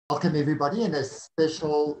Welcome everybody, and a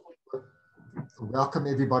special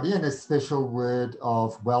word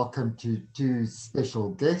of welcome to two special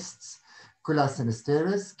guests, Koulla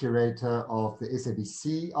Xinisteris, curator of the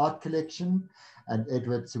SABC art collection, and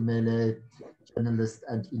Edward Tsumele, journalist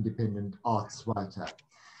and independent arts writer.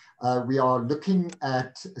 We are looking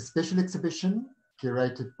at a special exhibition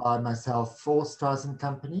curated by myself for Strauss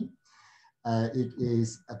Company. It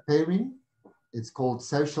is a pairing. It's called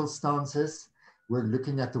Social Stances. We're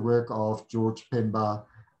looking at the work of George Pemba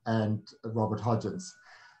and Robert Hodgins.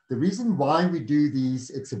 The reason why we do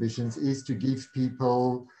these exhibitions is to give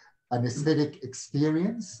people an aesthetic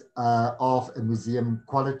experience of a museum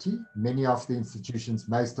quality. Many of the institutions,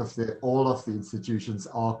 all of the institutions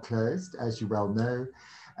are closed, as you well know,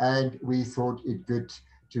 and we thought it good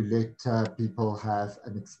to let people have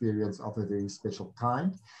an experience of a very special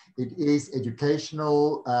kind. It is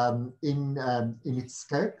educational in its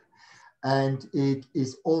scope, and it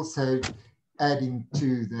is also adding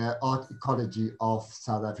to the art ecology of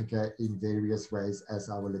South Africa in various ways, as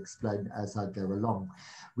I will explain as I go along.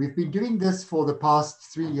 We've been doing this for the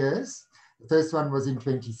past 3 years. The first one was in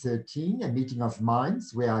 2013, a meeting of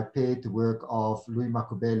minds where I paired the work of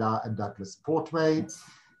Maqhubela and Douglas Portway,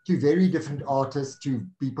 two very different artists, two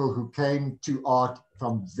people who came to art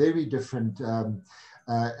from very different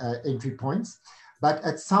entry points. But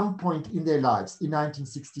at some point in their lives, in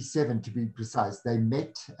 1967 to be precise, they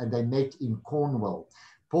met, and they met in Cornwall.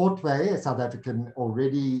 Portway, a South African,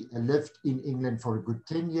 already lived in England for a good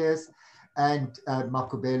 10 years, and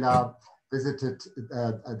Maqhubela visited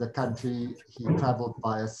the country. He traveled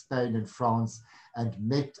via Spain and France and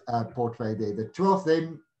met Portway there. The two of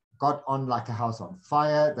them got on like a house on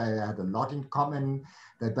fire. They had a lot in common.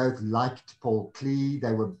 They both liked Paul Klee.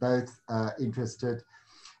 They were both interested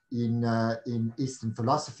in Eastern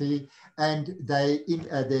philosophy, and they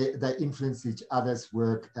influenced each other's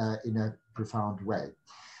work in a profound way.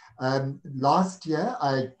 Last year,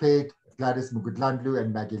 I paired Gladys Mgudlandlu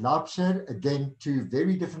and Maggie Laubser, again, two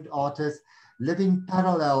very different artists, living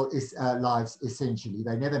parallel lives, essentially.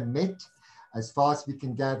 They never met. As far as we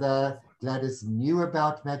can gather, Gladys knew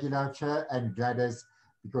about Maggie Laubser, and Gladys,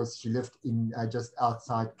 because she lived in just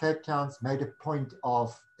outside Cape Town, made a point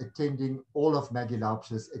of attending all of Maggie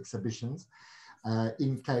Laubser's exhibitions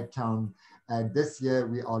in Cape Town. And this year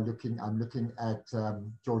I'm looking at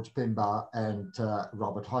George Pemba and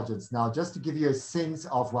Robert Hodgins. Now, just to give you a sense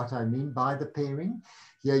of what I mean by the pairing,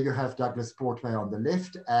 here you have Douglas Portway on the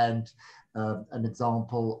left and an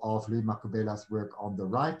example of Louis Maqhubela's work on the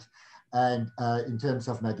right. And in terms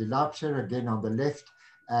of Maggie Laubser, again on the left,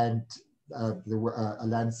 and a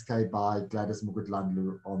landscape by Gladys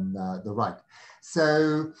Mgudlandlu on the right.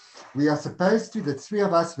 So we are supposed to, the three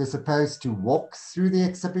of us, we're supposed to walk through the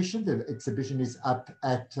exhibition. The exhibition is up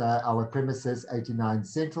at our premises, 89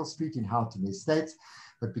 Central Street in Houghton Estates.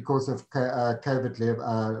 But because of COVID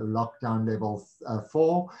lockdown level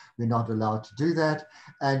 4, we're not allowed to do that.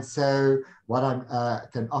 And so what I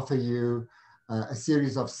can offer you a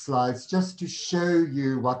series of slides just to show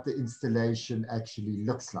you what the installation actually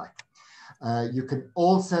looks like. You can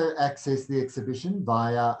also access the exhibition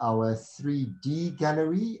via our 3D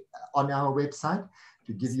gallery on our website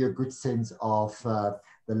to give you a good sense of the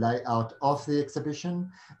layout of the exhibition.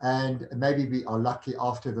 And maybe we are lucky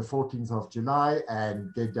after the 14th of July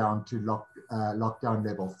and get down to lockdown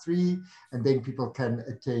level 3, and then people can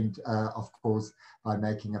attend, of course, by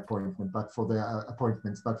making appointments.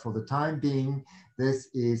 But for the time being, this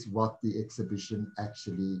is what the exhibition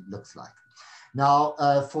actually looks like. Now,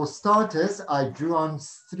 for starters, I drew on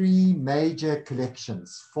 3 major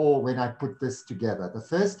collections for when I put this together. The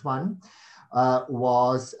first one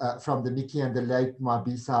was from the Mickey and the late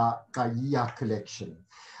Mabisa Kaiya collection.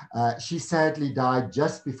 She sadly died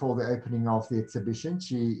just before the opening of the exhibition.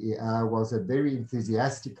 She was a very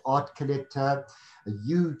enthusiastic art collector, a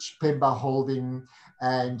huge Pemba holding,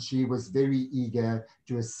 and she was very eager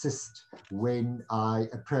to assist when I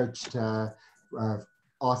approached her,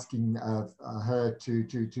 asking her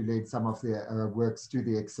to lend some of the works to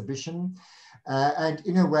the exhibition. And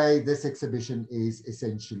in a way, this exhibition is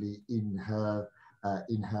essentially in her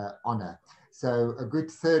honor. So a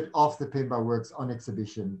good third of the Pemba works on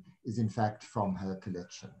exhibition is in fact from her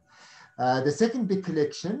collection. The second big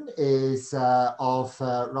collection is of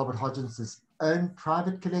Robert Hodgins' own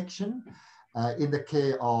private collection in the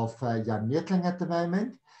care of Jan Neetling at the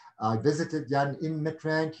moment. I visited Jan in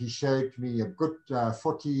Midrand. He showed me a good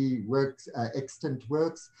 40 works, extant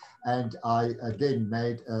works, and I again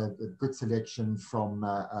made a good selection from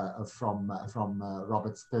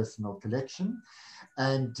Robert's personal collection.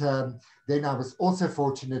 And then I was also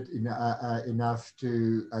fortunate enough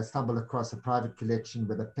to stumble across a private collection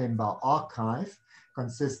with a Pemba archive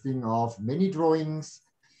consisting of many drawings,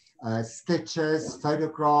 sketches,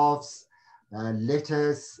 photographs,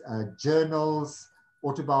 letters, journals,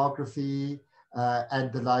 autobiography,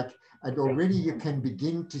 and the like. And already you can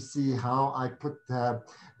begin to see how I put how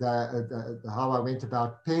I went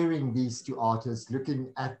about pairing these two artists,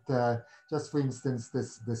 looking at just for instance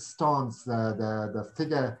the stance, the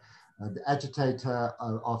figure, the agitator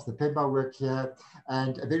of the Pemba work here,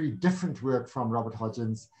 and a very different work from Robert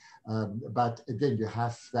Hodgins. But again, you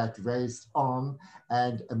have that raised arm,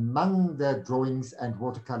 and among the drawings and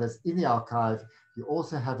watercolors in the archive, you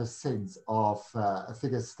also have a sense of a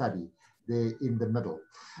figure study there in the middle.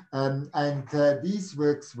 These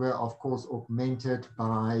works were, of course, augmented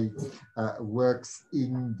by works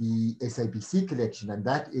in the SABC collection, and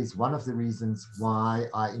that is one of the reasons why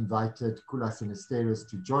I invited Koulla Xinisteris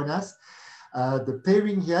to join us. The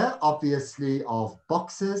pairing here, obviously, of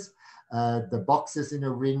boxes, the boxes in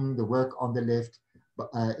a ring, the work on the left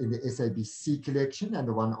in the SABC collection, and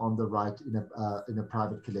the one on the right in a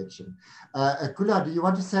private collection. Koulla, do you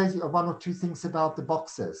want to say one or two things about the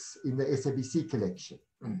boxes in the SABC collection?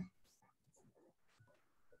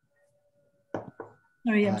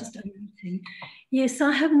 Sorry, I'm just unmuting. Yes,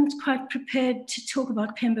 I haven't quite prepared to talk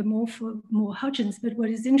about Pemba more Hodgins, but what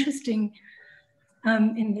is interesting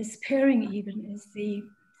in this pairing even is the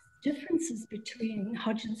differences between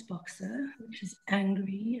Hodgins' boxer, which is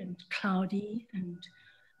angry and cloudy and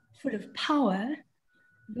full of power,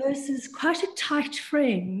 versus quite a tight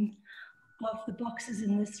frame of the boxers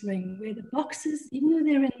in this ring, where the boxers, even though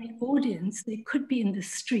they're in the audience, they could be in the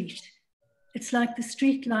street. It's like the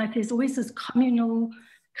street life. There's always this communal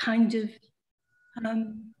kind of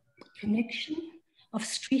connection of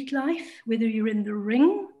street life, whether you're in the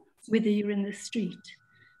ring, whether you're in the street.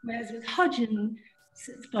 Whereas with Hodgins,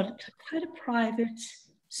 it's got quite a private,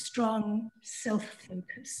 strong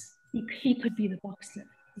self-focus. He could be the boxer.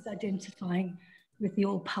 He's identifying with the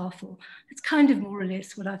all-powerful. It's kind of more or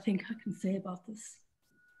less what I think I can say about this.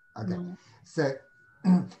 Okay,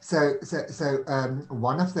 so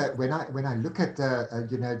one of the when I look at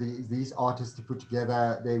these artists to put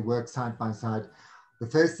together their work side by side, the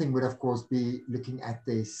first thing would, of course, be looking at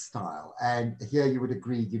their style. And here you would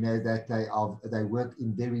agree, that they work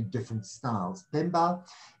in very different styles. Pemba,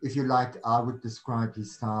 if you like, I would describe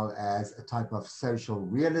his style as a type of social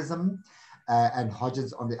realism, and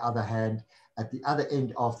Hodgins, on the other hand, at the other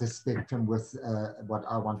end of the spectrum with what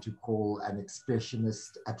I want to call an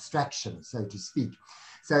expressionist abstraction, so to speak.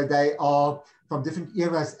 So they are from different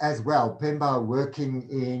eras as well. Pemba working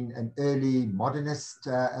in an early modernist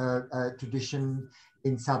tradition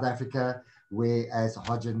in South Africa, whereas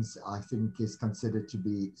Hodgins, I think, is considered to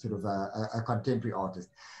be sort of a contemporary artist.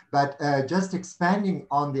 But just expanding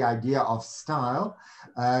on the idea of style,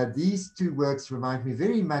 these two works remind me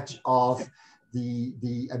very much of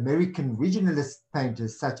the American regionalist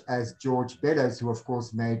painters such as George Bellows, who of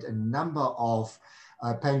course made a number of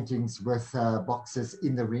paintings with boxes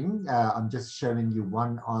in the ring. I'm just showing you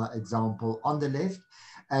one example on the left.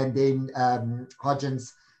 And then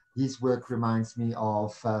Hodgins, his work reminds me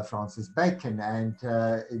of Francis Bacon and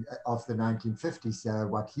of the 1950s,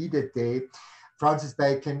 what he did there. Francis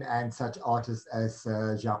Bacon and such artists as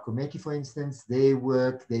Giacometti, for instance, their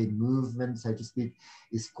work, their movement, so to speak,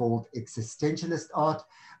 is called existentialist art.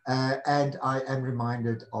 And I am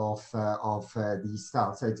reminded of these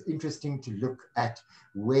styles. So it's interesting to look at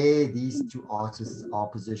where these two artists are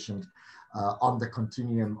positioned on the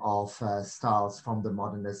continuum of styles from the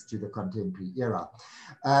modernist to the contemporary era.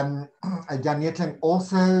 Jan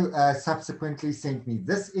also subsequently sent me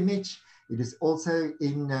this image. It is also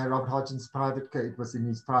in Robert Hodgins' it was in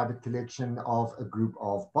his private collection of a group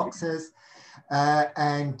of boxers.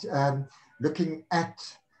 Looking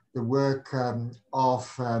at the work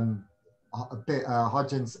of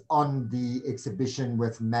Hodgins on the exhibition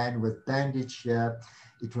with Man with Bandage here,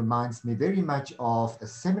 it reminds me very much of a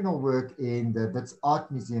seminal work in the Wits Art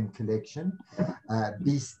Museum collection,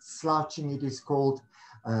 Beast Slouching it is called,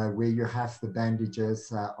 where you have the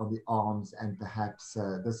bandages on the arms and perhaps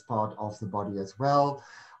this part of the body as well.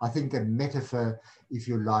 I think a metaphor, if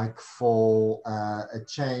you like, for a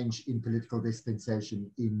change in political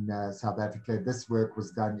dispensation in South Africa. This work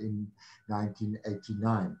was done in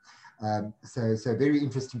 1989. So very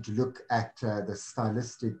interesting to look at the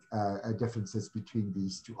stylistic differences between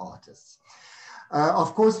these two artists.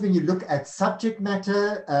 Of course, when you look at subject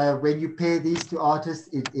matter, when you pair these two artists,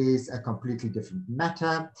 it is a completely different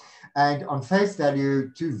matter. And on face value,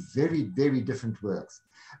 two very, very different works,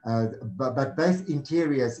 but both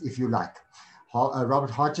interiors, if you like.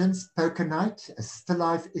 Robert Hodgins, Poker Night, a still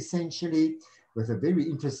life essentially, with a very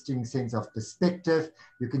interesting sense of perspective.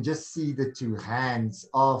 You can just see the two hands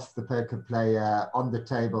of the poker player on the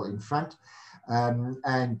table in front,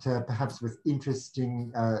 and perhaps with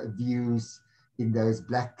interesting views in those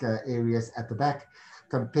black areas at the back,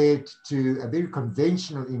 compared to a very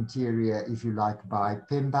conventional interior, if you like, by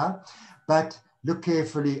Pemba. But look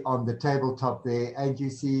carefully on the tabletop there, and you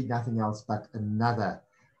see nothing else but another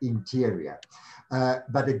interior.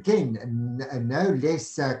 But again, no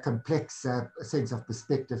less complex sense of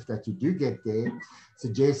perspective that you do get there,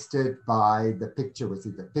 suggested by the picture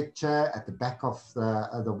within the picture at the back of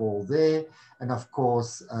the wall there, and of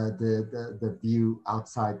course the view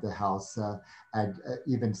outside the house and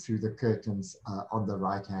even through the curtains on the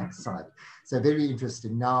right-hand side. So very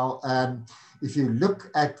interesting. Now, if you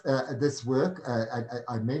look at this work,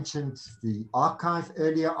 I mentioned the archive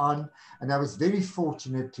earlier on, and I was very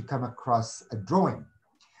fortunate to come across a drawing,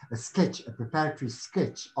 a sketch, a preparatory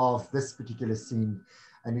sketch of this particular scene.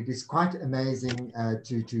 And it is quite amazing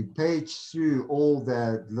to page through all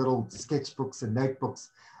the little sketchbooks and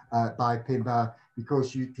notebooks by Pemba,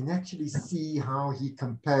 because you can actually see how he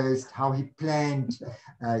composed, how he planned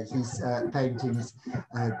his paintings,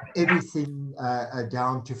 everything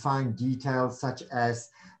down to fine details such as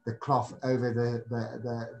the cloth over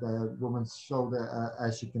the woman's shoulder,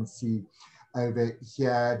 as you can see over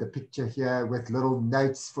here, the picture here with little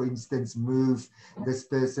notes, for instance, move this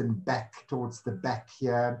person back towards the back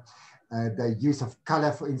here. The use of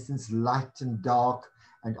color, for instance, light and dark,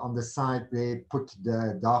 and on the side they put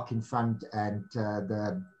the dark in front and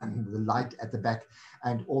the light at the back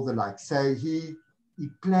and all the like. So he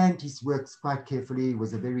planned his works quite carefully. He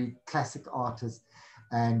was a very classic artist,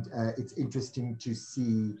 and it's interesting to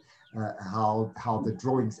see how the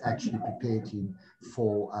drawings actually prepared him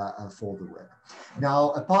for the work.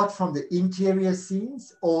 Now, apart from the interior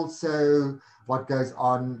scenes, also what goes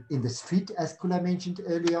on in the street, as Koulla mentioned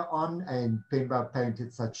earlier on, and Pemba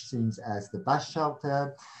painted such scenes as the bus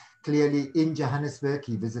shelter. Clearly in Johannesburg,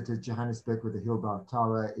 he visited Johannesburg with the Hillbrow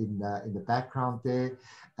Tower in the background there.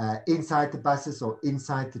 Inside the buses or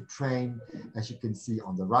inside the train, as you can see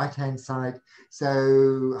on the right-hand side.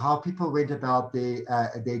 So how people went about their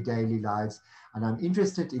daily lives. And I'm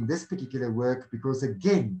interested in this particular work because,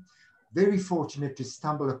 again, very fortunate to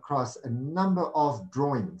stumble across a number of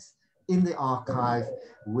drawings in the archive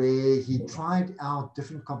where he tried out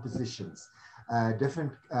different compositions,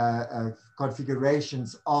 different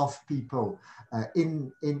configurations of people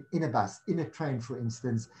in a bus, in a train, for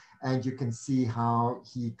instance, and you can see how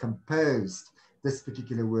he composed this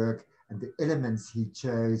particular work and the elements he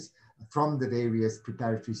chose from the various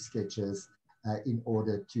preparatory sketches in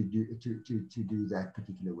order to do that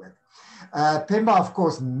particular work. Pemba, of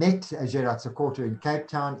course, met Gerard Sekoto in Cape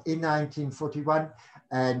Town in 1941,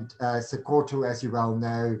 and Sekoto, as you well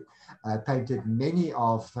know, painted many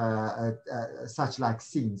of such like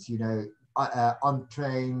scenes, you know, on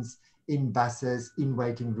trains, in buses, in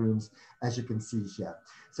waiting rooms, as you can see here.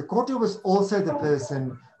 Sekoto was also the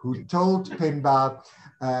person who told Pemba,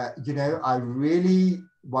 you know, I really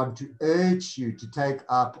want to urge you to take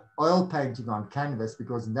up oil painting on canvas,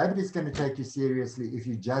 because nobody's going to take you seriously if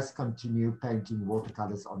you just continue painting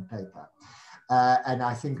watercolors on paper. And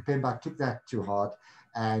I think Pemba took that to heart,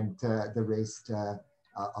 and the rest,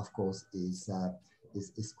 of course,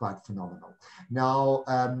 is quite phenomenal. Now,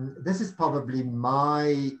 this is probably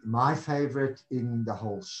my favorite in the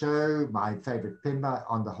whole show, my favorite Pemba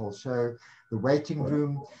on the whole show, the waiting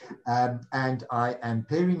room. And I am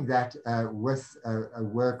pairing that with a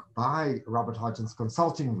work by Robert Hodgins,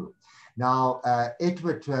 Consulting Room. Now,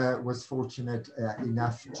 Edward was fortunate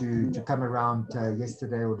enough to come around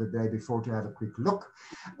yesterday or the day before to have a quick look.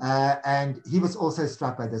 And he was also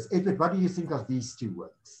struck by this. Edward, what do you think of these two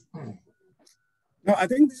works? No, I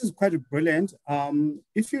think this is quite brilliant.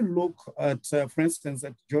 If you look at, for instance,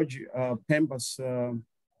 at George Pemba's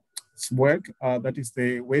work, that is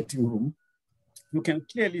the waiting room, you can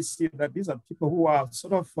clearly see that these are people who are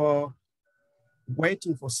sort of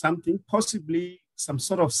waiting for something, possibly some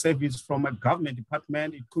sort of service from a government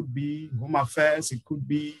department. It could be Home Affairs, it could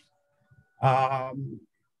be,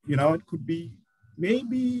 you know, it could be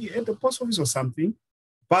maybe at the post office or something.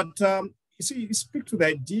 But you see, you speak to the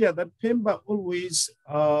idea that Pemba always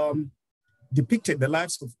depicted the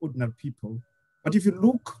lives of ordinary people. But if you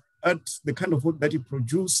look at the kind of work that he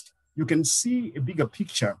produced, you can see a bigger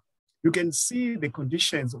picture. you can see the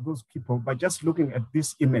conditions of those people by just looking at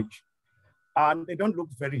this image. And they don't look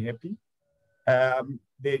very happy.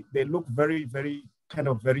 They look very, very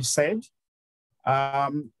very sad.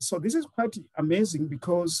 So this is quite amazing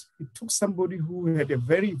because it took somebody who had a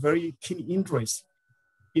very, very keen interest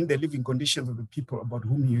in the living conditions of the people about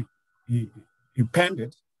whom he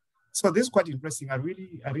painted. So this is quite interesting. I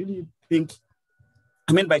really think,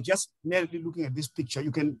 by just merely looking at this picture,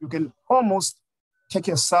 you can almost take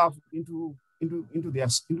yourself into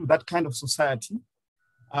that kind of society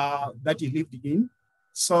that he lived in.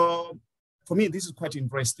 So for me, this is quite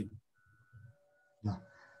interesting. Yeah,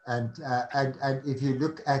 and if you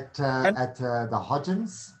look at the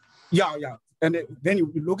Hodgins. Yeah, and then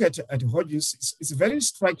you look at Hodgins, it's very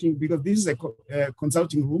striking because this is a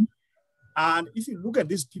consulting room. And if you look at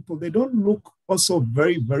these people, they don't look also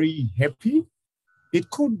very, very happy. It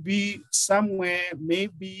could be somewhere,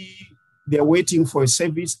 maybe they're waiting for a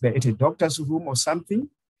service, they're at a doctor's room or something,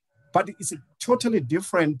 but it's a totally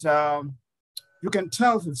different, you can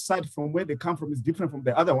tell the side from where they come from is different from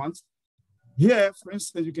the other ones. Here, for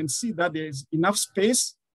instance, you can see that there's enough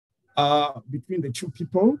space between the two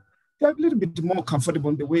people. They're a little bit more comfortable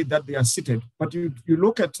in the way that they are seated. But you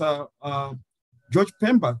look at George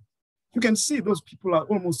Pemba, you can see those people are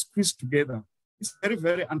almost squeezed together. It's very,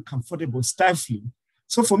 very uncomfortable, stifling.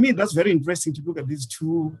 So for me, that's very interesting to look at these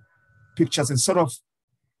two pictures and sort of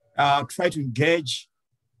try to engage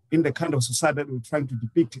in the kind of society that we're trying to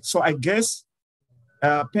depict. So I guess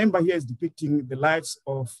Pemba here is depicting the lives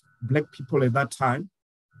of Black people at that time.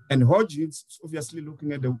 And Hodgins is obviously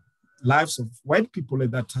looking at the lives of white people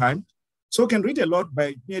at that time. So we can read a lot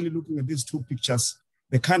by merely looking at these two pictures,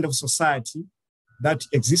 the kind of society that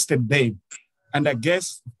existed then. And I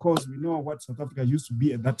guess, of course, we know what South Africa used to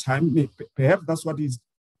be at that time. Perhaps that's what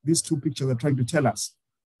these two pictures are trying to tell us.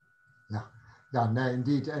 Yeah, no,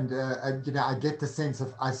 indeed. And I get the sense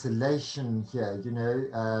of isolation here.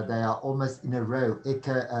 They are almost in a row,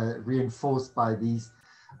 reinforced by these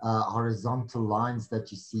horizontal lines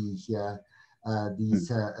that you see here.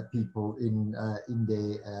 These people in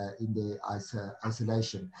their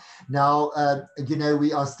isolation. Now,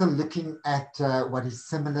 we are still looking at what is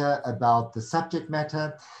similar about the subject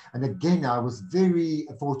matter. And again, I was very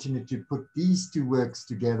fortunate to put these two works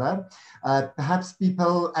together. Perhaps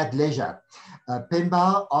people at leisure.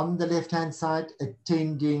 Pemba on the left-hand side,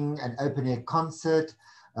 attending an open-air concert,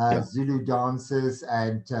 Zulu dances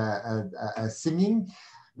and singing.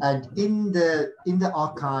 And in the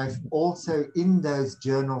archive, also in those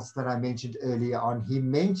journals that I mentioned earlier on, he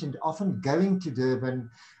mentioned often going to Durban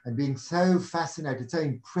and being so fascinated, so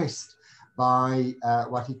impressed by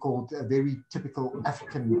what he called a very typical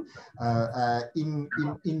African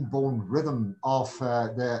inborn rhythm of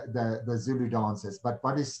the Zulu dances. But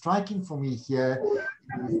what is striking for me here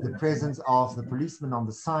is the presence of the policeman on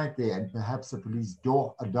the side there, and perhaps a police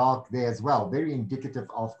dog there as well, very indicative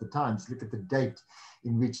of the times. Look at the date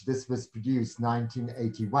in which this was produced,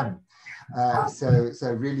 1981.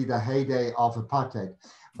 So really the heyday of apartheid.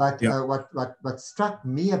 But what struck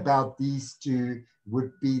me about these two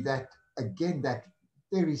would be that, again, that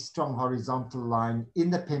very strong horizontal line in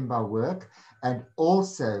the Pemba work and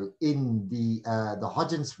also in the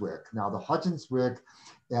Hodgins work. Now, the Hodgins work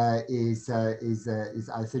is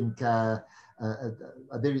I think, a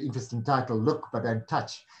very interesting title, Look But Don't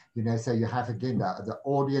Touch. So you have, again, the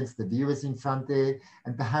audience, the viewers in front there,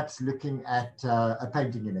 and perhaps looking at a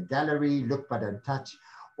painting in a gallery, Look But Don't Touch,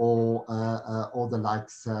 or the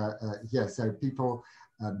likes here. So people,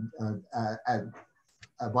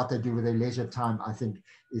 what they do with their leisure time, I think,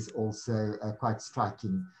 is also quite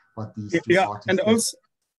striking. What these two artists and also,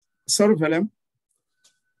 sorry, Wilhelm.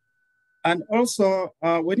 And also,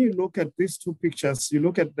 when you look at these two pictures, you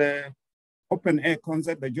look at the open air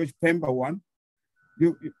concert, the George Pemba one.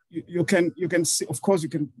 You can see, of course,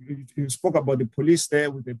 you spoke about the police there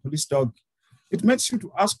with the police dog. It makes you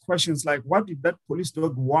to ask questions like, what did that police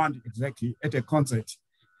dog want exactly at a concert?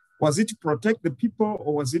 Was it to protect the people,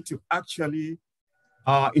 or was it to actually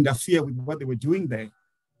interfere with what they were doing there?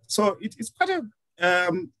 So it's quite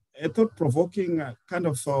a thought-provoking kind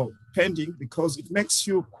of painting, because it makes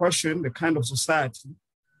you question the kind of society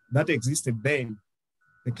that existed then,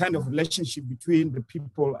 the kind of relationship between the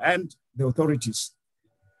people and the authorities.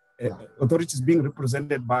 Authorities being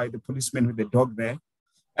represented by the policeman with the dog there.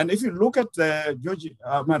 And if you look at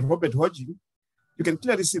Robert Hodgins, you can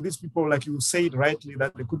clearly see these people, like you said rightly,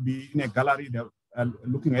 that they could be in a gallery, they're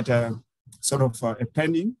looking at a sort of a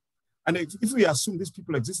painting. And if we assume these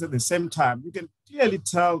people exist at the same time, you can clearly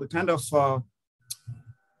tell the kind of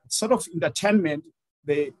sort of entertainment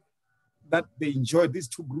that they enjoy, these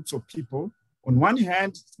two groups of people, on one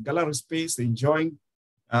hand, gallery space, they're enjoying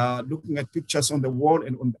looking at pictures on the wall,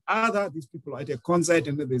 and on the other, these people are at a concert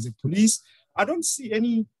and then there's a police. I don't see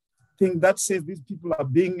anything that says these people are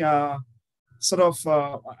being I'm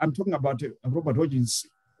talking about Robert Hodgins.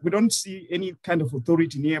 We don't see any kind of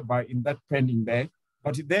authority nearby in that painting there,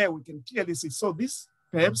 but there we can clearly see. So this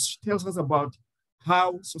perhaps tells us about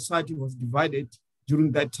how society was divided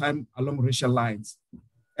during that time along racial lines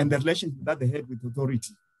and the relationship that they had with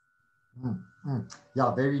authority.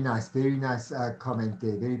 Yeah, very nice comment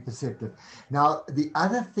there, very perceptive. Now, the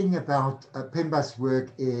other thing about Pemba's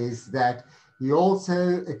work is that he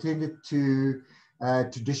also attended to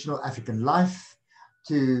traditional African life,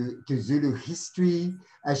 to Zulu history,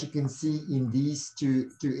 as you can see in these two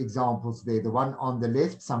examples there, the one on the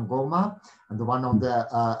left, Sangoma, and the one on the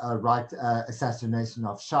right, assassination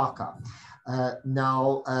of Shaka. I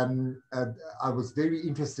was very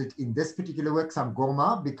interested in this particular work,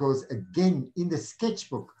 Sangoma, because again, in the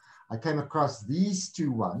sketchbook, I came across these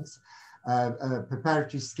two ones,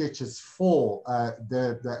 preparatory sketches for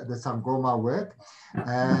the Sangoma work,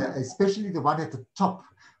 especially the one at the top,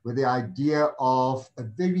 with the idea of a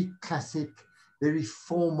very classic, very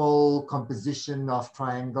formal composition of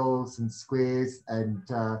triangles and squares and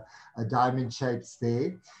diamond shapes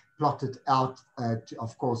there, plotted out,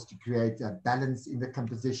 of course, to create a balance in the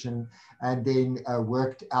composition, and then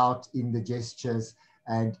worked out in the gestures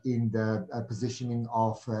and in the positioning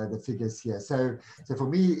of the figures here. So for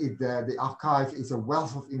me, the archive is a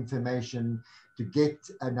wealth of information to get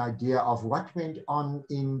an idea of what went on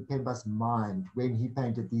in Pemba's mind when he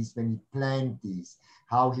painted these, when he planned these,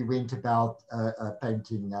 how he went about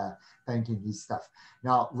painting his stuff.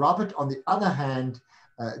 Now, Robert, on the other hand,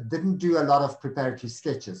 didn't do a lot of preparatory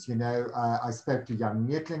sketches. You know, I spoke to young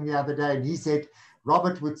Mgudlandlu the other day, and he said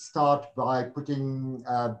Robert would start by putting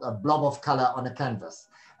a blob of color on a canvas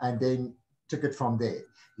and then took it from there.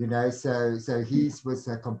 You know, so his was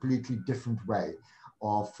a completely different way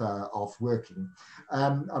of working.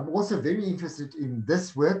 I'm also very interested in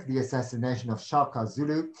this work, The Assassination of Shaka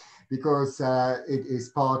Zulu, because it is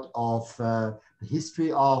part of the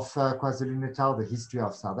history of KwaZulu-Natal, the history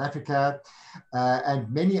of South Africa,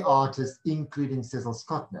 and many artists, including Cecil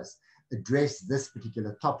Scottness, address this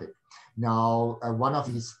particular topic. Now, one of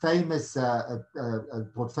his famous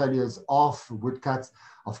portfolios of woodcuts,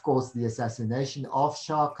 of course, The Assassination of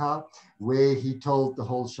Shaka, where he told the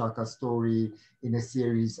whole Shaka story in a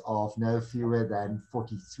series of no fewer than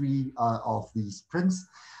 43 of these prints.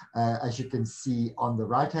 As you can see on the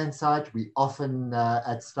right-hand side, we often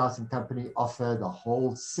at Strauss & Company offer the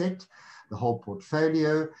whole set, the whole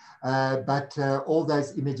portfolio, but all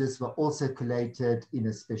those images were also collated in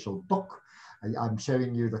a special book. I'm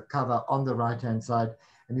showing you the cover on the right-hand side,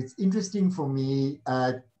 and it's interesting for me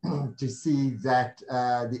to see that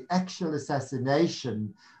the actual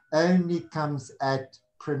assassination only comes at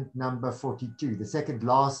print number 42, the second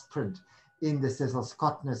last print in the Cecil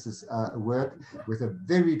Scottness's work, with a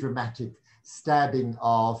very dramatic stabbing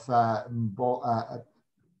of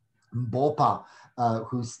Mbopa,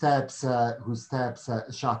 who stabs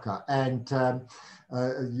Shaka. And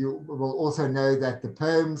you will also know that the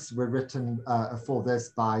poems were written for this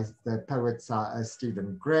by the poet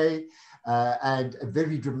Stephen Gray, and a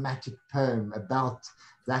very dramatic poem about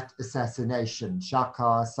that assassination.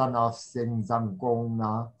 Shaka, son of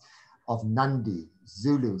Senzangoma, of Nandi,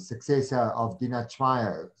 Zulu, successor of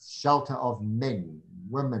Dinachwayo, shelter of men,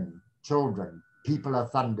 women, children, people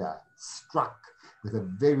of thunder, struck, with a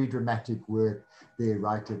very dramatic word there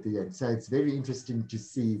right at the end. So it's very interesting to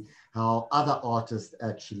see how other artists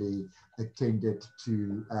actually attended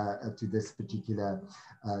to this particular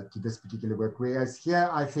work. Whereas here,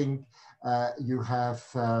 I think you have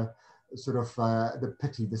sort of the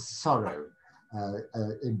pity, the sorrow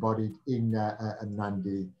embodied in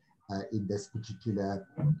Nandi in this particular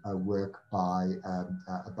work by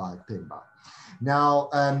Pemba. Now,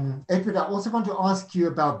 Edward, I also want to ask you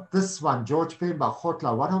about this one, George Pemba,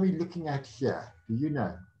 Khotla. What are we looking at here? Do you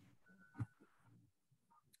know?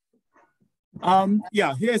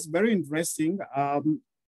 Yeah, here it's very interesting.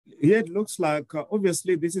 Here it looks like,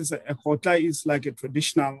 obviously, this is a Khotla is like a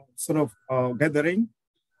traditional sort of gathering.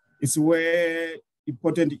 It's where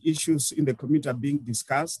important issues in the community are being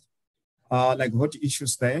discussed, like hot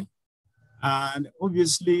issues there. And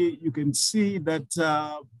obviously, you can see that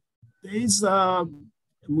there is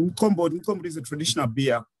Mkombo. Mkombo is a traditional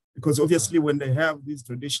beer, because obviously when they have these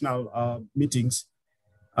traditional meetings,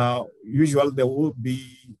 usually there will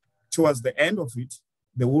be, towards the end of it,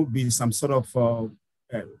 there will be some sort of,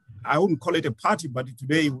 I wouldn't call it a party, but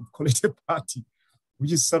today we would call it a party,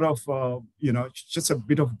 which is sort of, you know, just a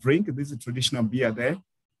bit of drink. This is a traditional beer there.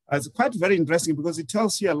 It's quite very interesting because it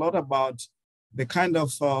tells you a lot about the kind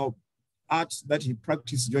of art that he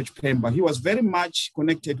practiced, George Pemba. He was very much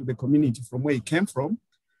connected to the community from where he came from,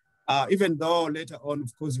 even though later on,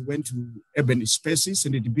 of course, he went to urban spaces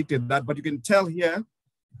and he depicted that. But you can tell here,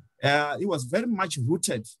 he was very much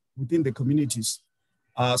rooted within the communities.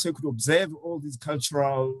 So you could observe all these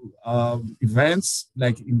cultural events,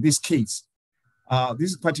 like in this case.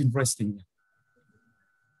 This is quite interesting.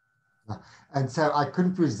 And so I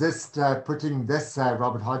couldn't resist putting this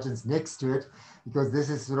Robert Hodgins next to it, because this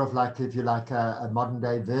is sort of like, if you like, a modern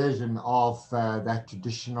day version of that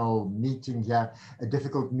traditional meeting here, a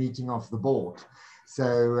difficult meeting of the board.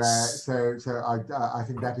 So I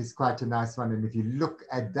think that is quite a nice one. And if you look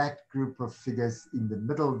at that group of figures in the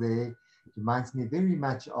middle there, it reminds me very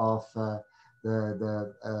much of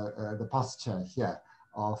the posture here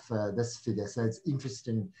of this figure. So it's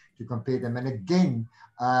interesting to compare them. And again,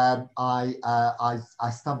 I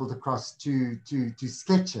stumbled across two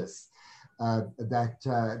sketches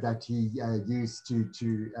that he used to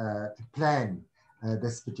plan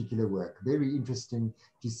this particular work. Very interesting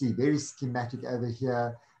to see, very schematic over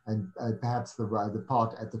here, and perhaps the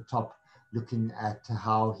part at the top looking at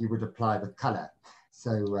how he would apply the color,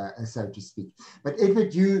 so to speak. But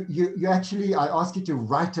Edward, you actually, I asked you to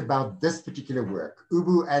write about this particular work,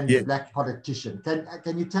 Ubu and the Black Politician.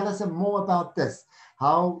 Can you tell us more about this?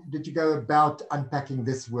 How did you go about unpacking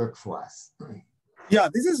this work for us? Yeah,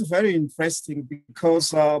 this is very interesting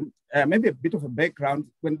because maybe a bit of a background.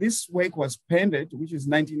 When this work was painted, which is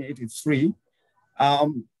 1983,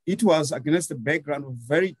 it was against the background of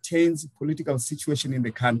very tense political situation in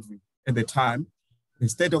the country at the time. The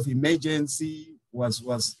state of emergency was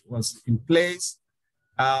in place.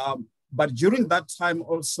 But during that time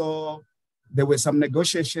also, there were some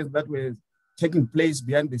negotiations that were taking place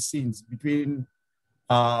behind the scenes between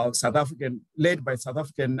South African, led by South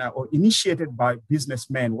African, or initiated by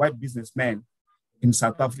businessmen, white businessmen in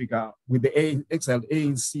South Africa with the exiled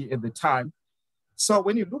ANC at the time. So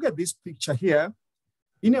when you look at this picture here,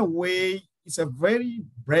 in a way, it's a very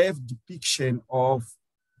brave depiction of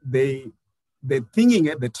the thinking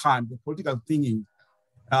at the time, the political thinking.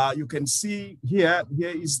 You can see here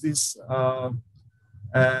is this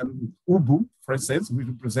Ubu, for instance, we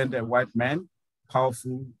represent a white man,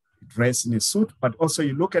 powerful, dressed in a suit, but also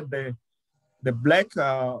you look at the black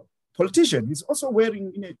politician, he's also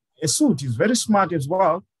wearing a suit, he's very smart as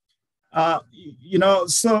well.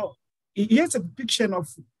 So here's a depiction of,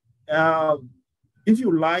 if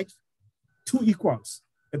you like, two equals.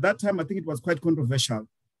 At that time, I think it was quite controversial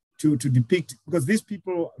to depict, because these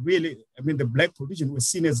people really, the black politician was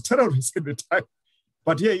seen as terrorists at the time.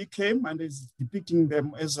 But here he came and is depicting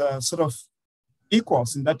them as sort of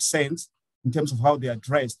equals in that sense, in terms of how they are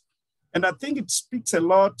dressed. And I think it speaks a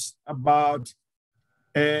lot about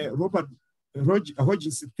Robert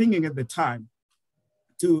Hodgins' thinking at the time.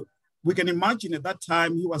 We can imagine at that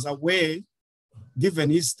time he was aware, given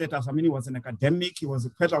his status. He was an academic, he was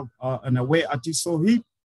quite an aware artist, so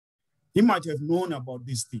he might have known about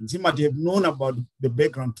these things. He might have known about the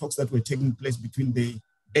background talks that were taking place between the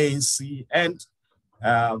ANC and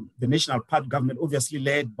the National Party government, obviously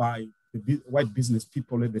led by the white business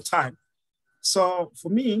people at the time. So for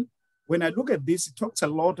me, when I look at this, it talks a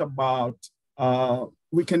lot about,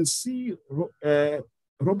 we can see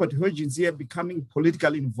Robert Hodgins here becoming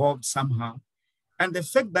politically involved somehow. And the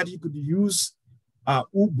fact that he could use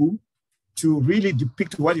Ubu to really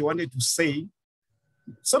depict what he wanted to say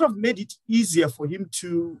sort of made it easier for him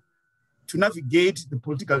to navigate the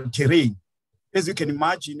political terrain. As you can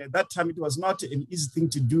imagine, at that time, it was not an easy thing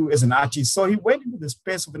to do as an artist. So he went into the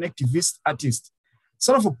space of an activist artist,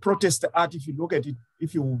 sort of a protest art, if you look at it,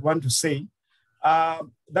 if you want to say.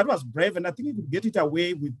 That was brave, and I think he could get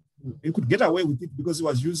away with it because he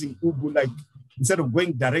was using Ubu instead of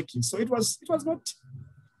going directly. So it was not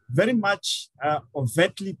very much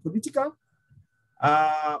overtly political,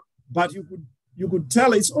 but you could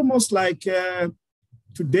tell it's almost like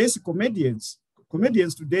today's comedians.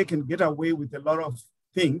 Comedians today can get away with a lot of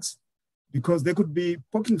things because they could be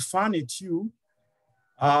poking fun at you,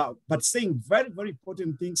 but saying very, very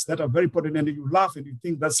important things that are very important, and you laugh and you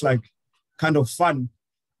think that's like kind of fun.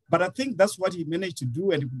 But I think that's what he managed to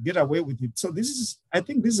do, and he could get away with it. So I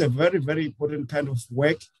think this is a very, very important kind of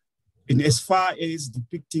work in as far as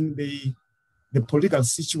depicting the political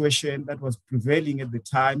situation that was prevailing at the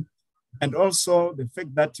time. And also the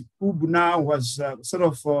fact that Ubu now was sort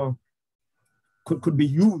of could be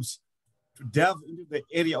used to delve into the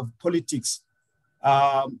area of politics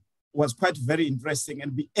was quite very interesting,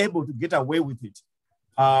 and be able to get away with it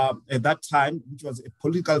at that time, which was a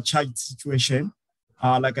political charged situation.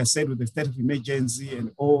 like I said, with the state of emergency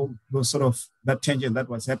and all those sort of that tension that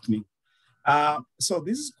was happening. So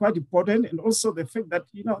this is quite important. And also the fact that,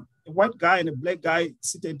 you know, a white guy and a black guy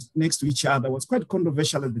seated next to each other was quite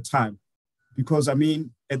controversial at the time. Because, I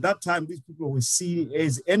mean, at that time, these people were seen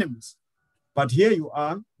as enemies. But here you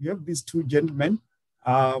are, you have these two gentlemen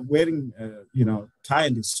wearing, you know, tie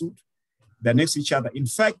and a suit. They're next to each other. In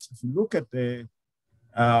fact, if you look at the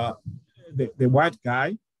white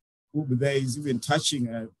guy, who there is even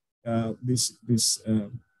touching the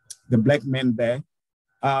black man there.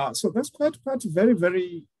 So that's quite very,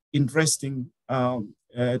 very interesting.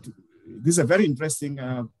 This is a very interesting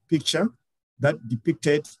picture that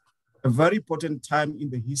depicted a very important time in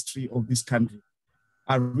the history of this country.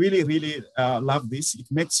 I really, really love this. It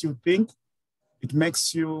makes you think. It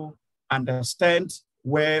makes you understand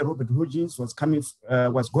where Robert Hodgins was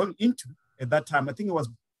going into at that time. I think it was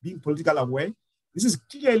being political aware. This is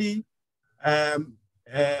clearly a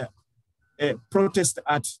protest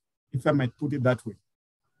art, if I might put it that way.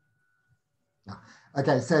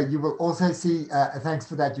 Okay, so you will also see, thanks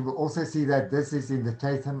for that, you will also see that this is in the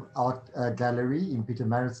Tatham Art Gallery in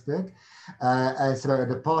Pietermaritzburg. So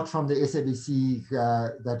apart from the SABC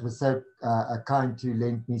that was so kind to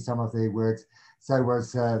lend me some of their works, so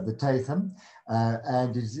was the Tatham.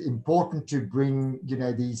 And it's important to bring, you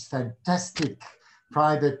know, these fantastic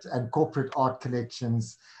private and corporate art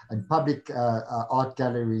collections and public art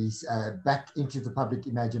galleries back into the public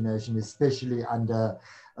imagination, especially under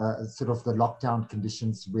sort of the lockdown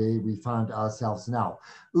conditions where we find ourselves now.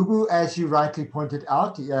 Ubu, as you rightly pointed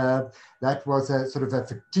out, that was a sort of a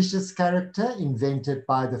fictitious character invented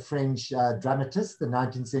by the French dramatist, the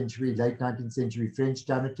 19th century, late 19th century French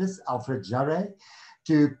dramatist, Alfred Jarret,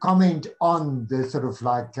 to comment on the sort of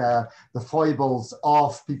like the foibles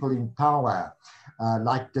of people in power,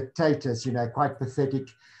 like dictators, you know, quite pathetic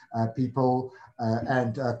people,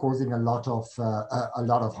 and causing a lot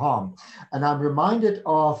of harm. And I'm reminded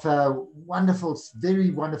of a wonderful, very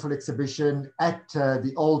wonderful exhibition at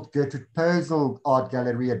the old Gertrude Purcell Art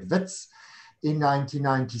Gallery at Wits in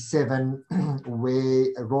 1997,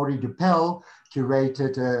 where Rory Duppel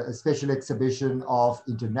curated a special exhibition of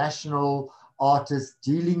international artists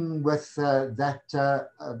dealing with that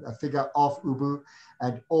figure of Ubu,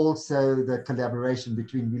 and also the collaboration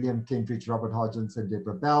between William Kentridge, Robert Hodgins, and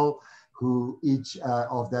Deborah Bell, who each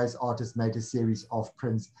of those artists made a series of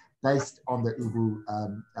prints based on the Ubu,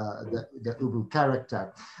 the Ubu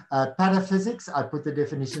character. Pataphysics, I put the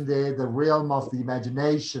definition there, the realm of the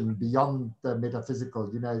imagination beyond the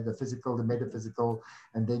metaphysical, you know, the physical, the metaphysical,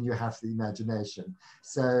 and then you have the imagination.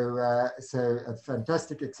 So, so a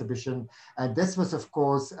fantastic exhibition. And this was, of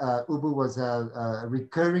course, Ubu was a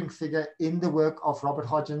recurring figure in the work of Robert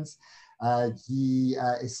Hodgins. He,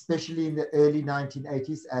 especially in the early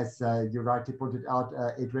 1980s, as you rightly pointed out,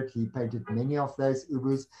 Edward, he painted many of those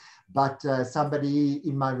Ubus, but somebody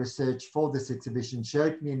in my research for this exhibition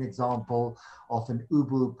showed me an example of an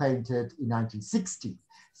Ubu painted in 1960.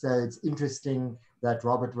 So it's interesting that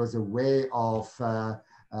Robert was aware of the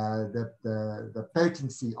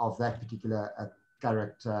potency of that particular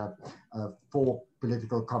character for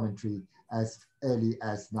political commentary as early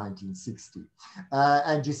as 1960.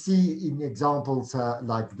 And you see in examples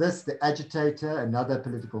like this, the agitator, another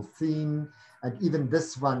political theme, and even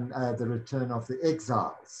this one, the return of the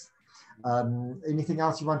exiles. Anything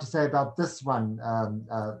else you want to say about this one,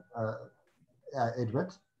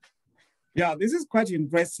 Edward? Yeah, this is quite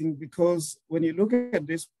interesting because when you look at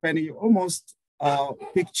this penny, you almost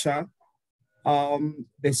picture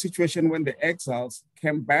the situation when the exiles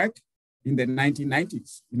came back in the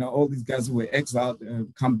 1990s. You know, all these guys who were exiled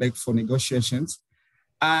come back for negotiations.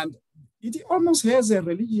 And it almost has a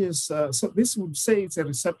religious, so this would say it's a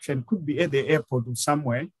reception, could be at the airport or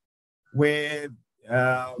somewhere where,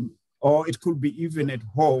 or it could be even at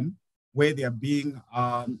home where they are being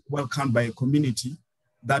welcomed by a community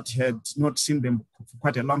that had not seen them for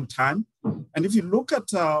quite a long time. And if you look at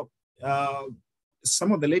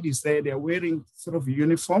some of the ladies there, they're wearing sort of a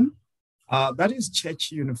uniform. That is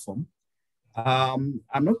church uniform. I'm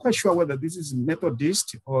not quite sure whether this is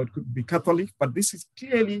Methodist or it could be Catholic, but this is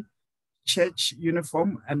clearly church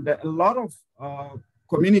uniform. And a lot of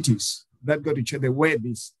communities that go to church, they wear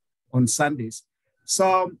this on Sundays.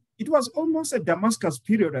 So it was almost a Damascus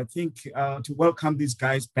period, I think, to welcome these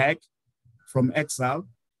guys back from exile.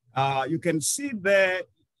 You can see there,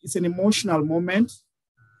 it's an emotional moment.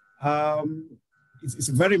 It's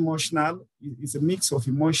very emotional. It's a mix of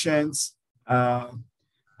emotions.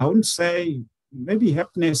 I wouldn't say maybe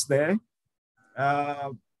happiness there,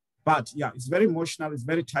 but yeah, it's very emotional. It's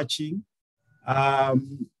very touching.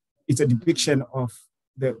 It's a depiction of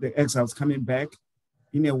the exiles coming back.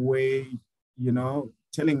 in a way, you know,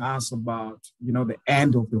 telling us about, you know, the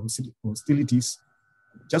end of the hostilities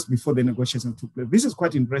just before the negotiation took place. This is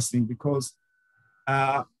quite interesting because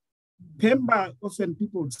Pemba, often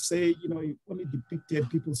people say, you know, it only depicted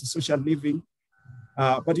people's social living.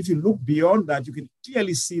 But if you look beyond that, you can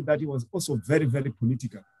clearly see that he was also very, very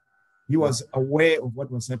political. He was aware of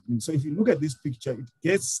what was happening. So if you look at this picture, it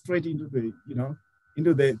gets straight into the, you know,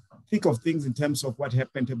 into the thick of things in terms of what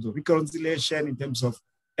happened, in terms of reconciliation, in terms of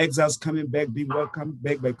exiles coming back, being welcomed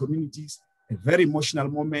back by communities, a very emotional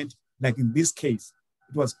moment. Like in this case,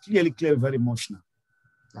 it was clearly very emotional.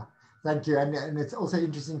 Yeah, thank you. And it's also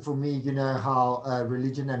interesting for me, you know, how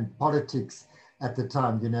religion and politics at the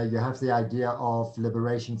time, you know, you have the idea of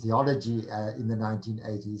liberation theology in the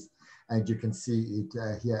 1980s, and you can see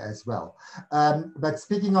it here as well. But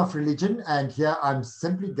speaking of religion, and here I'm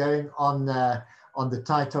simply going on the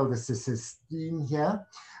title, the Sistine here.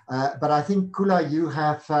 But I think, Koulla, you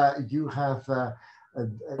have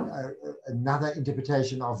another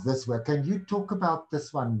interpretation of this work. Can you talk about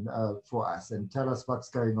this one for us and tell us what's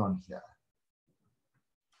going on here?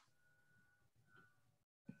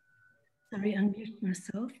 Sorry, unmute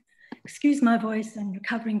myself. Excuse my voice, I'm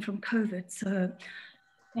recovering from COVID, so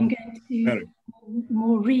I'm going to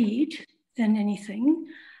more read than anything.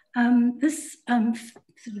 This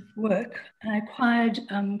sort of work I acquired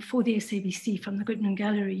for the SABC from the Goodman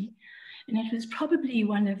Gallery, and it was probably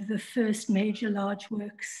one of the first major large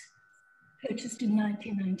works purchased in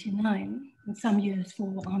 1999, and some years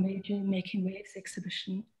for our major Making Waves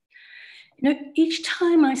exhibition. You know, each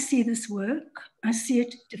time I see this work, I see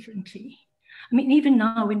it differently. I mean, even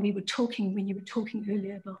now when you were talking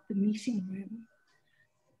earlier about the meeting room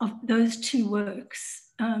of those two works,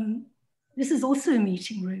 this is also a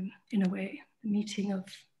meeting room in a way, a meeting of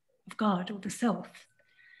God or the self.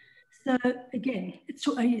 So again,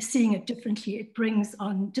 you're seeing it differently. It brings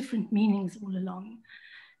on different meanings all along.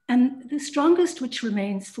 And the strongest which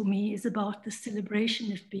remains for me is about the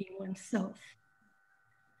celebration of being oneself.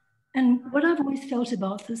 And what I've always felt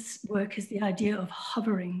about this work is the idea of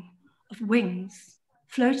hovering, of wings,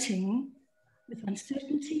 floating with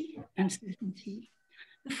uncertainty and certainty.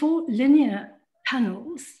 The 4 linear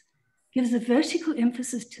panels gives a vertical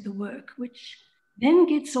emphasis to the work, which then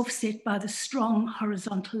gets offset by the strong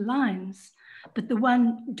horizontal lines. But the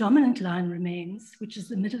one dominant line remains, which is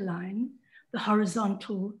the middle line, the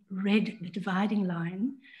horizontal red, the dividing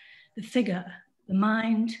line, the figure, the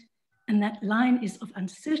mind, and that line is of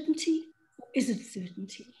uncertainty, or is it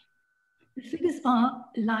certainty? The figures are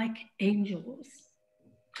like angels,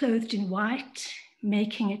 clothed in white,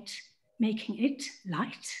 making it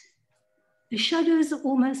light. The shadows are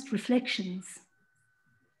almost reflections.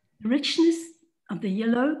 The richness of the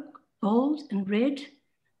yellow, gold, and red,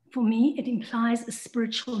 for me, it implies a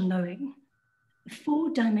spiritual knowing, a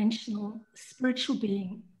 4-dimensional spiritual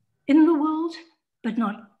being in the world, but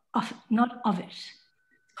not of it.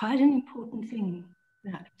 It's quite an important thing,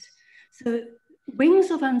 that. So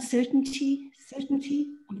wings of uncertainty, certainty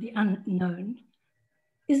of the unknown.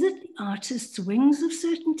 Is it the artist's wings of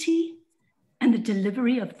certainty and the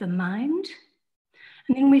delivery of the mind?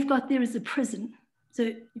 And then we've got there is a prison. So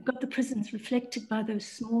you've got the prisons reflected by those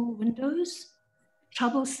small windows,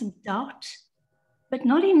 troublesome doubt, but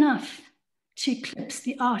not enough to eclipse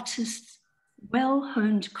the artist's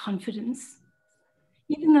well-honed confidence.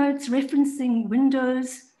 Even though it's referencing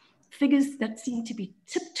windows, figures that seem to be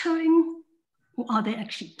tiptoeing, or are they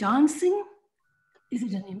actually dancing? Is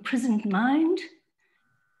it an imprisoned mind,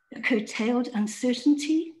 a curtailed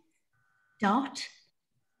uncertainty, doubt,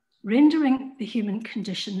 rendering the human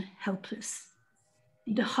condition helpless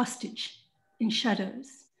and a hostage in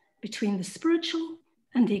shadows between the spiritual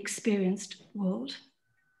and the experienced world?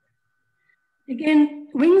 Again,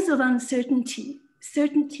 wings of uncertainty,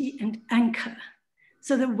 certainty and anchor.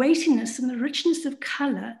 So the weightiness and the richness of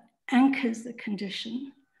color anchors the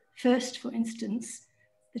condition. First, for instance,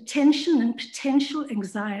 the tension and potential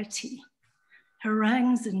anxiety,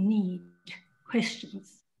 harangues and need,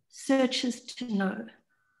 questions, searches to know,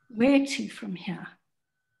 where to from here?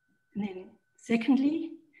 And then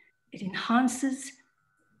secondly, it enhances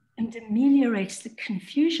and ameliorates the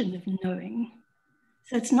confusion of knowing.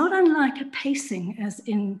 So it's not unlike a pacing, as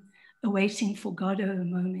in a waiting for Godot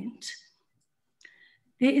moment.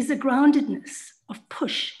 There is a groundedness of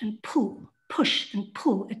push and pull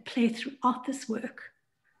at play throughout this work.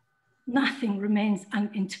 Nothing remains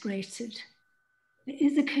unintegrated. There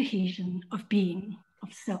is a cohesion of being,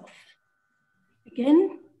 of self.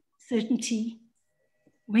 Again, certainty,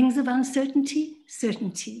 wings of uncertainty,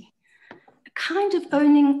 certainty, a kind of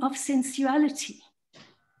owning of sensuality,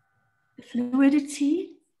 the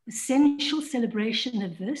fluidity, the essential celebration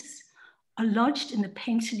of this, are lodged in the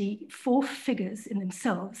painterly 4 figures in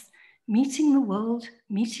themselves, meeting the world,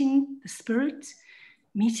 meeting the spirit,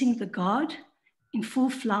 meeting the God in full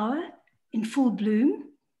flower, in full bloom,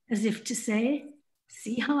 as if to say,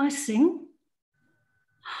 see how I sing?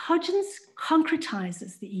 Hodgins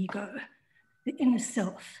concretizes the ego, the inner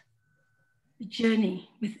self, the journey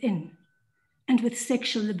within, and with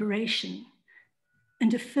sexual liberation,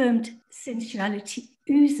 and affirmed sensuality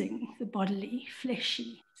oozing the bodily,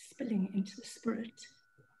 fleshy, spilling into the spirit.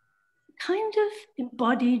 A kind of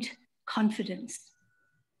embodied confidence,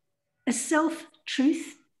 a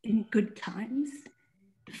self-truth in good times,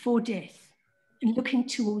 before death, and looking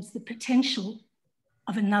towards the potential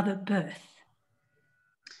of another birth.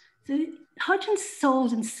 So Hodgins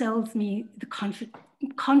sold and sells me the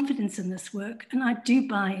confidence in this work, and I do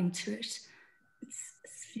buy into it. It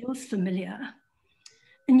feels familiar.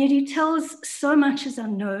 And yet he tells so much is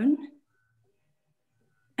unknown.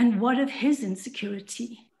 And what of his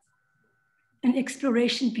insecurity? An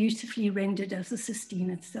exploration beautifully rendered as the Sistine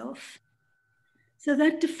itself. So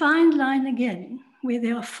that defined line again, where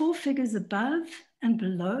there are 4 figures above and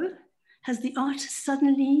below, has the artist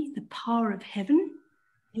suddenly the power of heaven,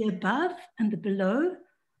 the above and the below,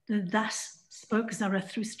 the thus spoke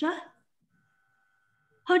Zarathustra?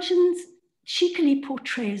 Hodgins cheekily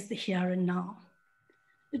portrays the here and now.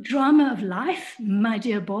 The drama of life, my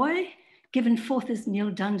dear boy, given forth as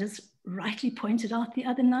Neil Dundas rightly pointed out the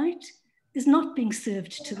other night, is not being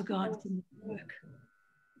served to the gods in the work.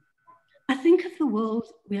 I think of the world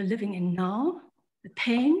we are living in now, the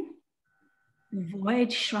pain, the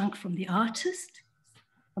void shrunk from the artist,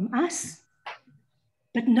 from us,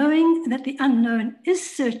 but knowing that the unknown is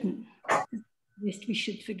certain, lest we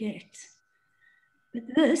should forget. But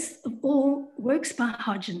this, of all works by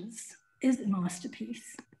Hodgins, is a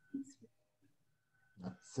masterpiece.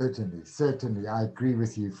 Certainly, certainly. I agree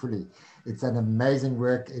with you fully. It's an amazing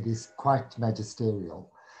work. It is quite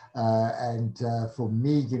magisterial. And for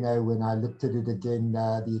me, you know, when I looked at it again,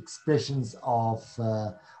 the expressions of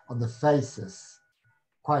on the faces,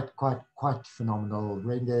 quite phenomenal,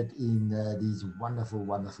 rendered in these wonderful,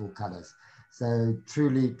 wonderful colors. So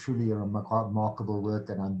truly, truly a remarkable work,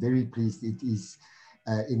 and I'm very pleased it is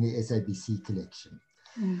in the SABC collection.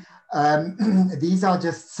 These are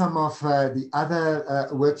just some of the other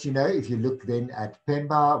works, you know. If you look then at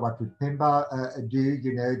Pemba, what would Pemba do?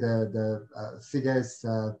 You know, the figures,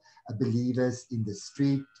 believers in the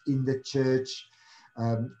street, in the church.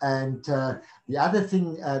 The other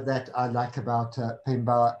thing that I like about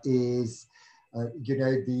Pemba is, you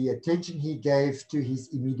know, the attention he gave to his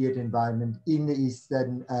immediate environment in the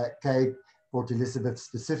Eastern Cape, Port Elizabeth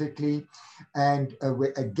specifically. And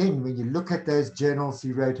again, when you look at those journals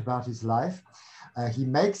he wrote about his life, he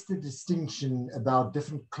makes the distinction about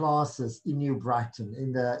different classes in New Brighton,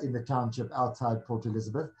 in the township outside Port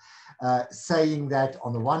Elizabeth, saying that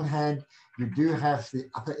on the one hand, you do have the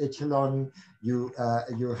upper echelon, you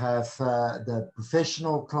have the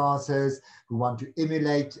professional classes who want to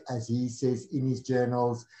emulate, as he says in his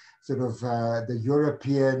journals, sort of the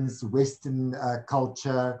Europeans, Western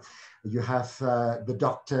culture. You have the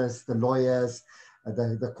doctors, the lawyers,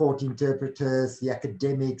 the court interpreters, the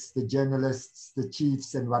academics, the journalists, the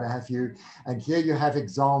chiefs, and what have you. And here you have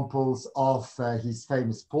examples of his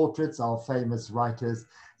famous portraits, our famous writers,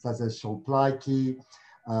 such as Sholplaiki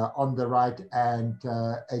on the right, and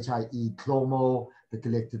H.I.E. Clomo, the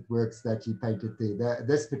collected works that he painted there.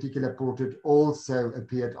 This particular portrait also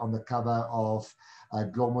appeared on the cover of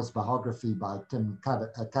Glomo's biography by Tim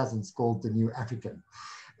Cousins called The New African.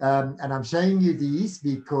 And I'm showing you these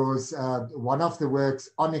because one of the works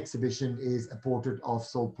on exhibition is a portrait of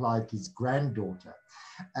Sholplaiki's granddaughter.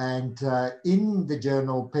 And in the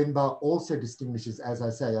journal, Pemba also distinguishes, as I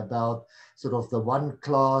say, about sort of the one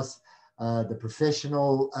class, the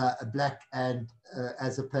professional black, and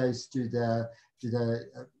as opposed to the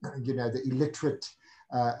you know, the illiterate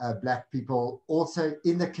black people also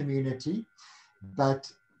in the community,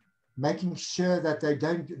 but making sure that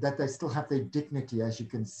they still have their dignity, as you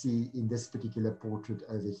can see in this particular portrait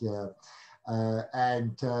over here.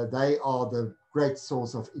 They are the great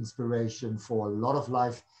source of inspiration for a lot of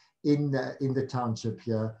life in the township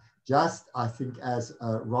here. Just, I think, as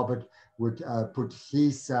Robert would put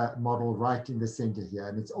his model right in the center here.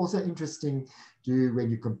 And it's also interesting to, when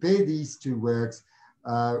you compare these two works,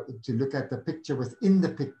 to look at the picture within the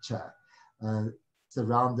picture,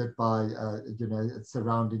 surrounded by, you know,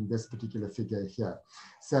 surrounding this particular figure here.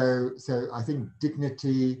 So I think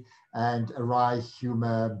dignity and a wry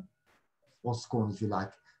humor, or scorn, if you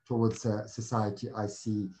like, towards society, I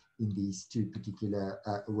see in these two particular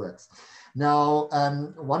works. Now,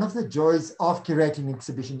 one of the joys of curating an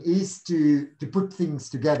exhibition is to put things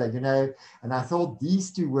together, you know, and I thought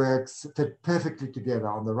these two works fit perfectly together.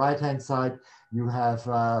 On the right-hand side, you have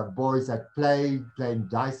boys at play, playing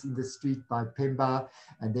dice in the street by Pemba,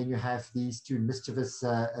 and then you have these two mischievous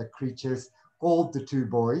creatures called the Two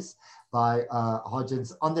Boys by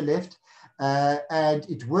Hodgins on the left. And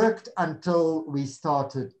it worked until we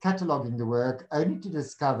started cataloging the work, only to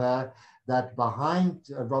discover that behind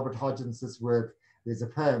Robert Hodgins' work, there's a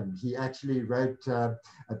poem. He actually wrote a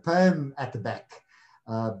poem at the back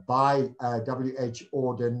by W.H.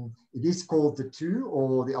 Auden. It is called The Two,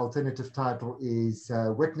 or the alternative title is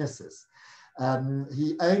Witnesses.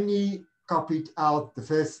 He only copied out the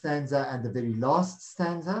first stanza and the very last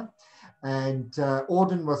stanza. And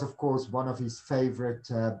Auden was, of course, one of his favorite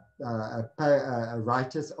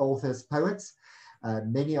writers, authors, poets.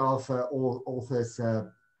 Many of authors'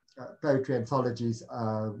 poetry anthologies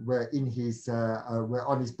were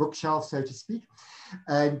on his bookshelf, so to speak.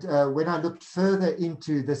 And when I looked further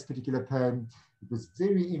into this particular poem, it was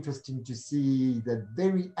very interesting to see that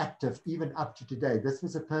very active, even up to today. This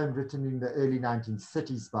was a poem written in the early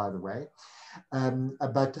 1930s, by the way.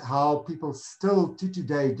 But how people still to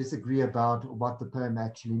today disagree about what the poem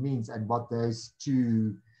actually means and what those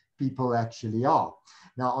two people actually are.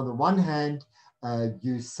 Now, on the one hand,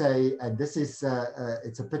 you say, and this is,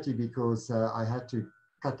 it's a pity because I had to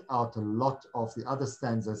cut out a lot of the other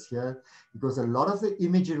stanzas here, because a lot of the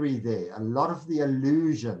imagery there, a lot of the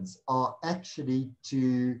allusions are actually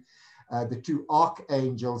to the two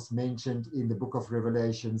archangels mentioned in the book of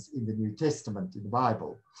Revelations in the New Testament, in the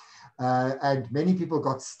Bible. And many people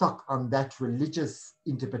got stuck on that religious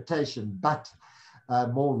interpretation, but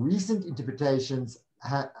more recent interpretations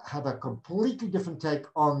have a completely different take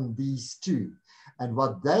on these two. And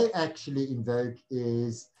what they actually invoke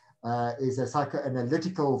is a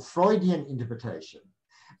psychoanalytical Freudian interpretation.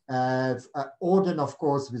 Auden, of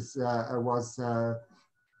course, was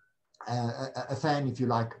a fan, if you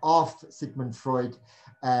like, of Sigmund Freud.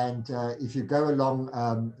 And if you go along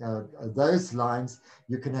those lines,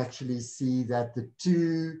 you can actually see that the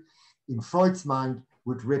two, in Freud's mind,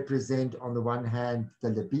 would represent, on the one hand, the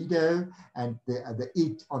libido, and the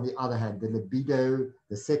it, on the other hand, the libido,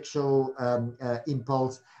 the sexual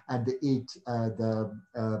impulse, and the it,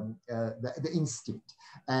 the instinct.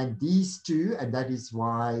 And these two, and that is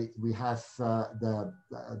why we have the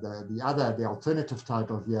alternative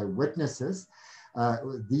title here, Witnesses.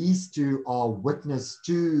 These two are witness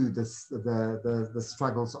to the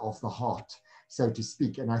struggles of the heart, so to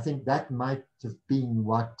speak. And I think that might have been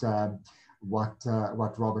what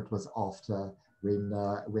Robert was after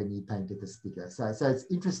when he painted this figure. So it's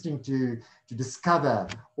interesting to discover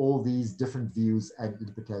all these different views and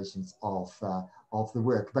interpretations of the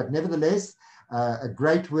work. But nevertheless, a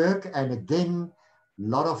great work, and again, a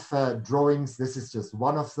lot of drawings. This is just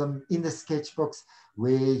one of them in the sketchbooks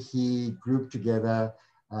where he grouped together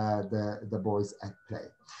the boys at play.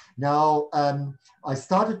 Now, I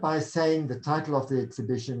started by saying the title of the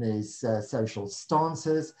exhibition is Social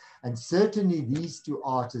Stances, and certainly these two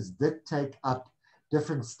artists did take up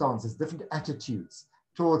different stances, different attitudes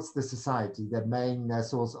towards the society, the main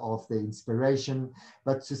source of their inspiration.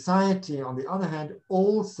 But society, on the other hand,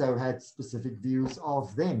 also had specific views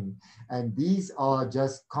of them. And these are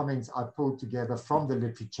just comments I pulled together from the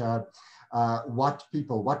literature, what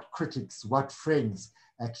people, what critics, what friends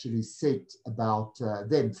actually said about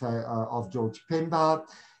them. So of George Pemba,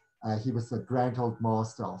 he was the grand old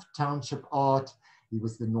master of township art. He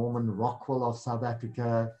was the Norman Rockwell of South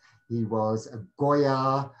Africa. He was a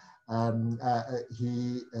Goya.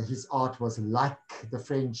 His art was like the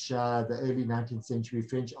French, the early 19th century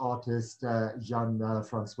French artist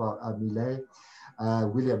Jean-Francois Millet,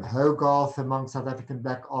 William Hogarth among South African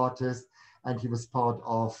Black artists, and he was part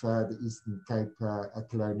of the Eastern Cape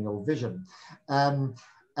colonial vision.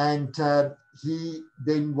 He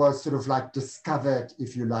then was sort of like discovered,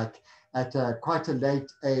 if you like, at quite a late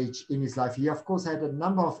age in his life. He, of course, had a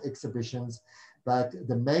number of exhibitions, but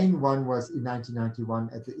the main one was in 1991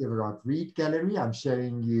 at the Everard Reed Gallery. I'm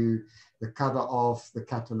showing you the cover of the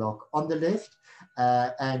catalogue on the left.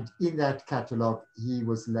 And in that catalogue, he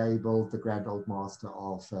was labeled the Grand Old Master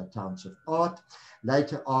of Township Art.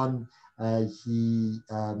 Later on, he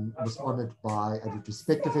was honored by a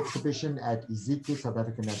retrospective exhibition at Ezekiel, South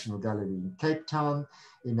African National Gallery in Cape Town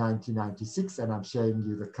in 1996. And I'm showing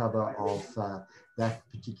you the cover of that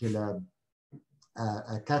particular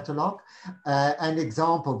catalogue. An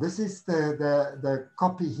example, this is the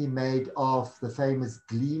copy he made of the famous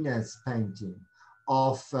Gleaner's painting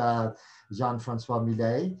of Jean-Francois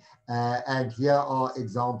Millet. And here are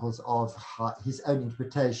examples of his own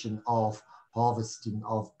interpretation of harvesting,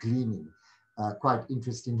 of gleaning. Quite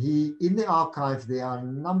interesting. In the archive, there are a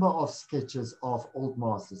number of sketches of old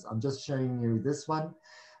masters. I'm just showing you this one.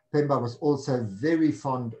 Pemba was also very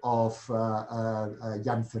fond of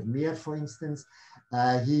Jan Vermeer, for instance.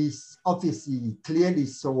 He obviously clearly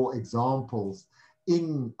saw examples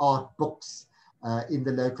in art books in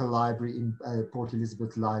the local library, in Port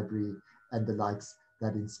Elizabeth Library and the likes,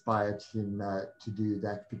 that inspired him to do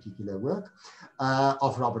that particular work.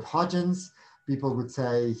 Of Robert Hodgins, people would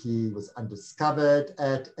say he was undiscovered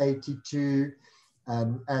at 82.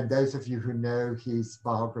 And those of you who know his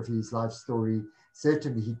biography, his life story,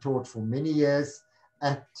 certainly he taught for many years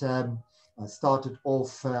at, started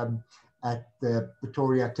off at the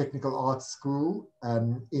Pretoria Technical Arts School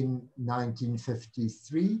in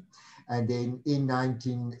 1953. And then in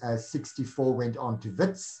 1964 went on to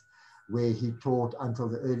Wits, where he taught until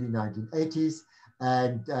the early 1980s.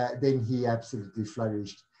 And then he absolutely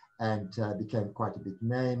flourished and became quite a big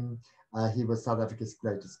name. He was South Africa's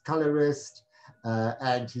greatest colorist,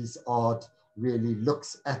 and his art really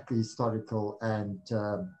looks at the historical and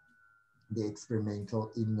the experimental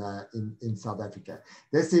in South Africa.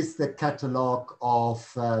 This is the catalogue of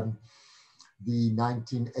the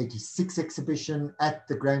 1986 exhibition at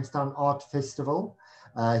the Grahamstown Art Festival.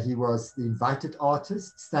 He was the invited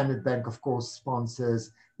artist. Standard Bank, of course,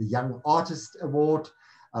 sponsors the Young Artist Award.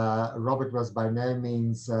 Robert was by no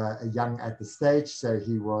means young at the stage, so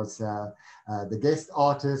he was the guest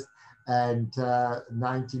artist. And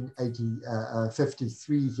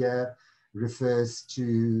 1953 here refers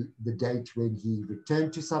to the date when he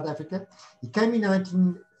returned to South Africa. He came in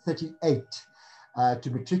 1938 to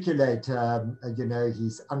matriculate. You know,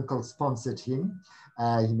 his uncle sponsored him.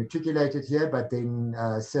 He matriculated here, but then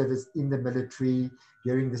serviced in the military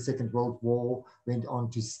during the Second World War, went on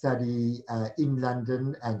to study in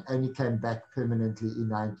London and only came back permanently in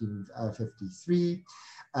 1953.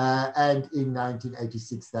 And in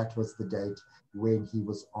 1986, that was the date when he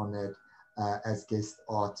was honored as guest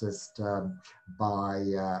artist by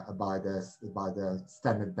the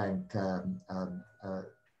Standard Bank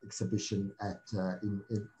exhibition at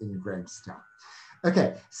in Grahamstown.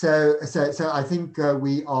 Okay, so I think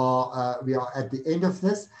we are at the end of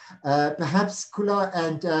this. Perhaps Koulla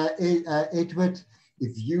and Edward,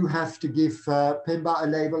 if you have to give Pemba a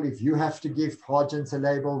label, if you have to give Hodgins a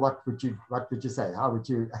label, what would you say? How would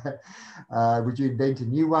you invent a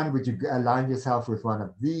new one? Would you align yourself with one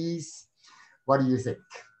of these? What do you think?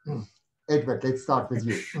 Edward, let's start with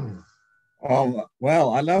you.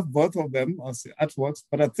 Well, I love both of them as artworks,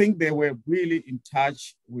 but I think they were really in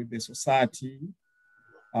touch with the society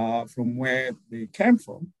from where they came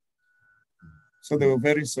from. So they were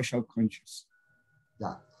very social conscious.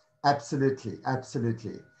 Yeah, absolutely,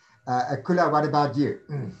 absolutely. Koulla, what about you?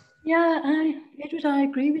 Yeah, Edward, I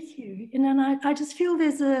agree with you. And I just feel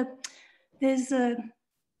there's a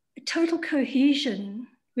total cohesion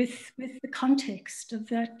with the context of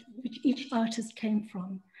that which each artist came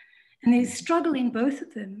from. And there's struggle in both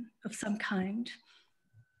of them of some kind.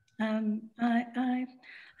 And I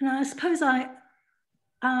suppose I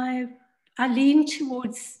lean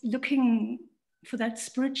towards looking for that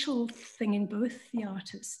spiritual thing in both the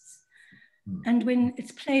artists. And when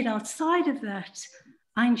it's played outside of that,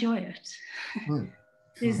 I enjoy it.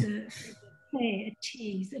 There's a play, a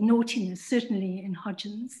tease, a naughtiness, certainly in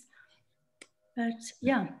Hodgins. But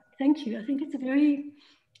yeah, thank you. I think it's a very,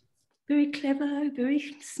 very clever,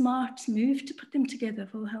 very smart move to put them together,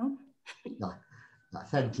 Wilhelm. Yeah,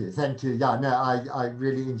 thank you. Yeah, no, I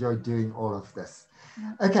really enjoyed doing all of this.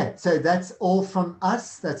 Yeah. Okay, so that's all from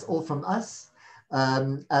us. As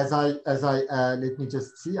I let me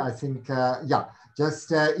just see. I think yeah.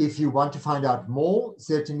 Just if you want to find out more,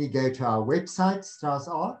 certainly go to our website, Strauss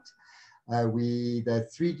Art. The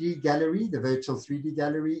 3D gallery, the virtual 3D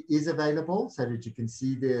gallery is available so that you can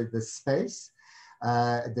see the space.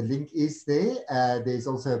 The link is there. There's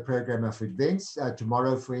also a program of events.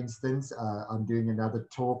 Tomorrow, for instance, I'm doing another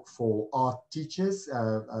talk for art teachers,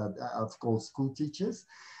 of course, school teachers.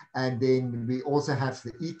 And then we also have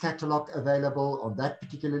the e-catalog available on that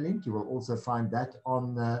particular link. You will also find that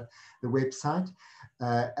on the website.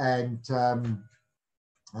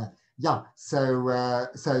 Yeah, so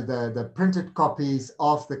the printed copies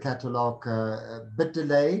of the catalog a bit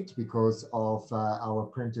delayed because of our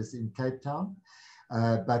printers in Cape Town.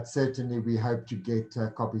 But certainly we hope to get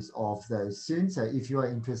copies of those soon. So if you are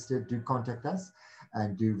interested, do contact us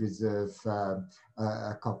and do reserve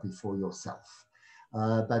a copy for yourself.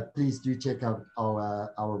 But please do check out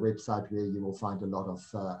our website where you will find a lot of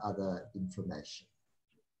other information.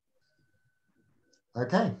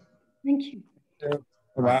 Okay. Thank you.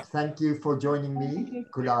 Right. Thank you for joining me,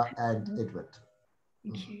 Koulla and Edward.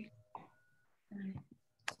 Thank you.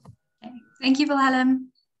 Okay. Thank you,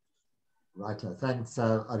 Wilhelm. Right. Thanks,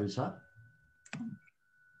 Arisha.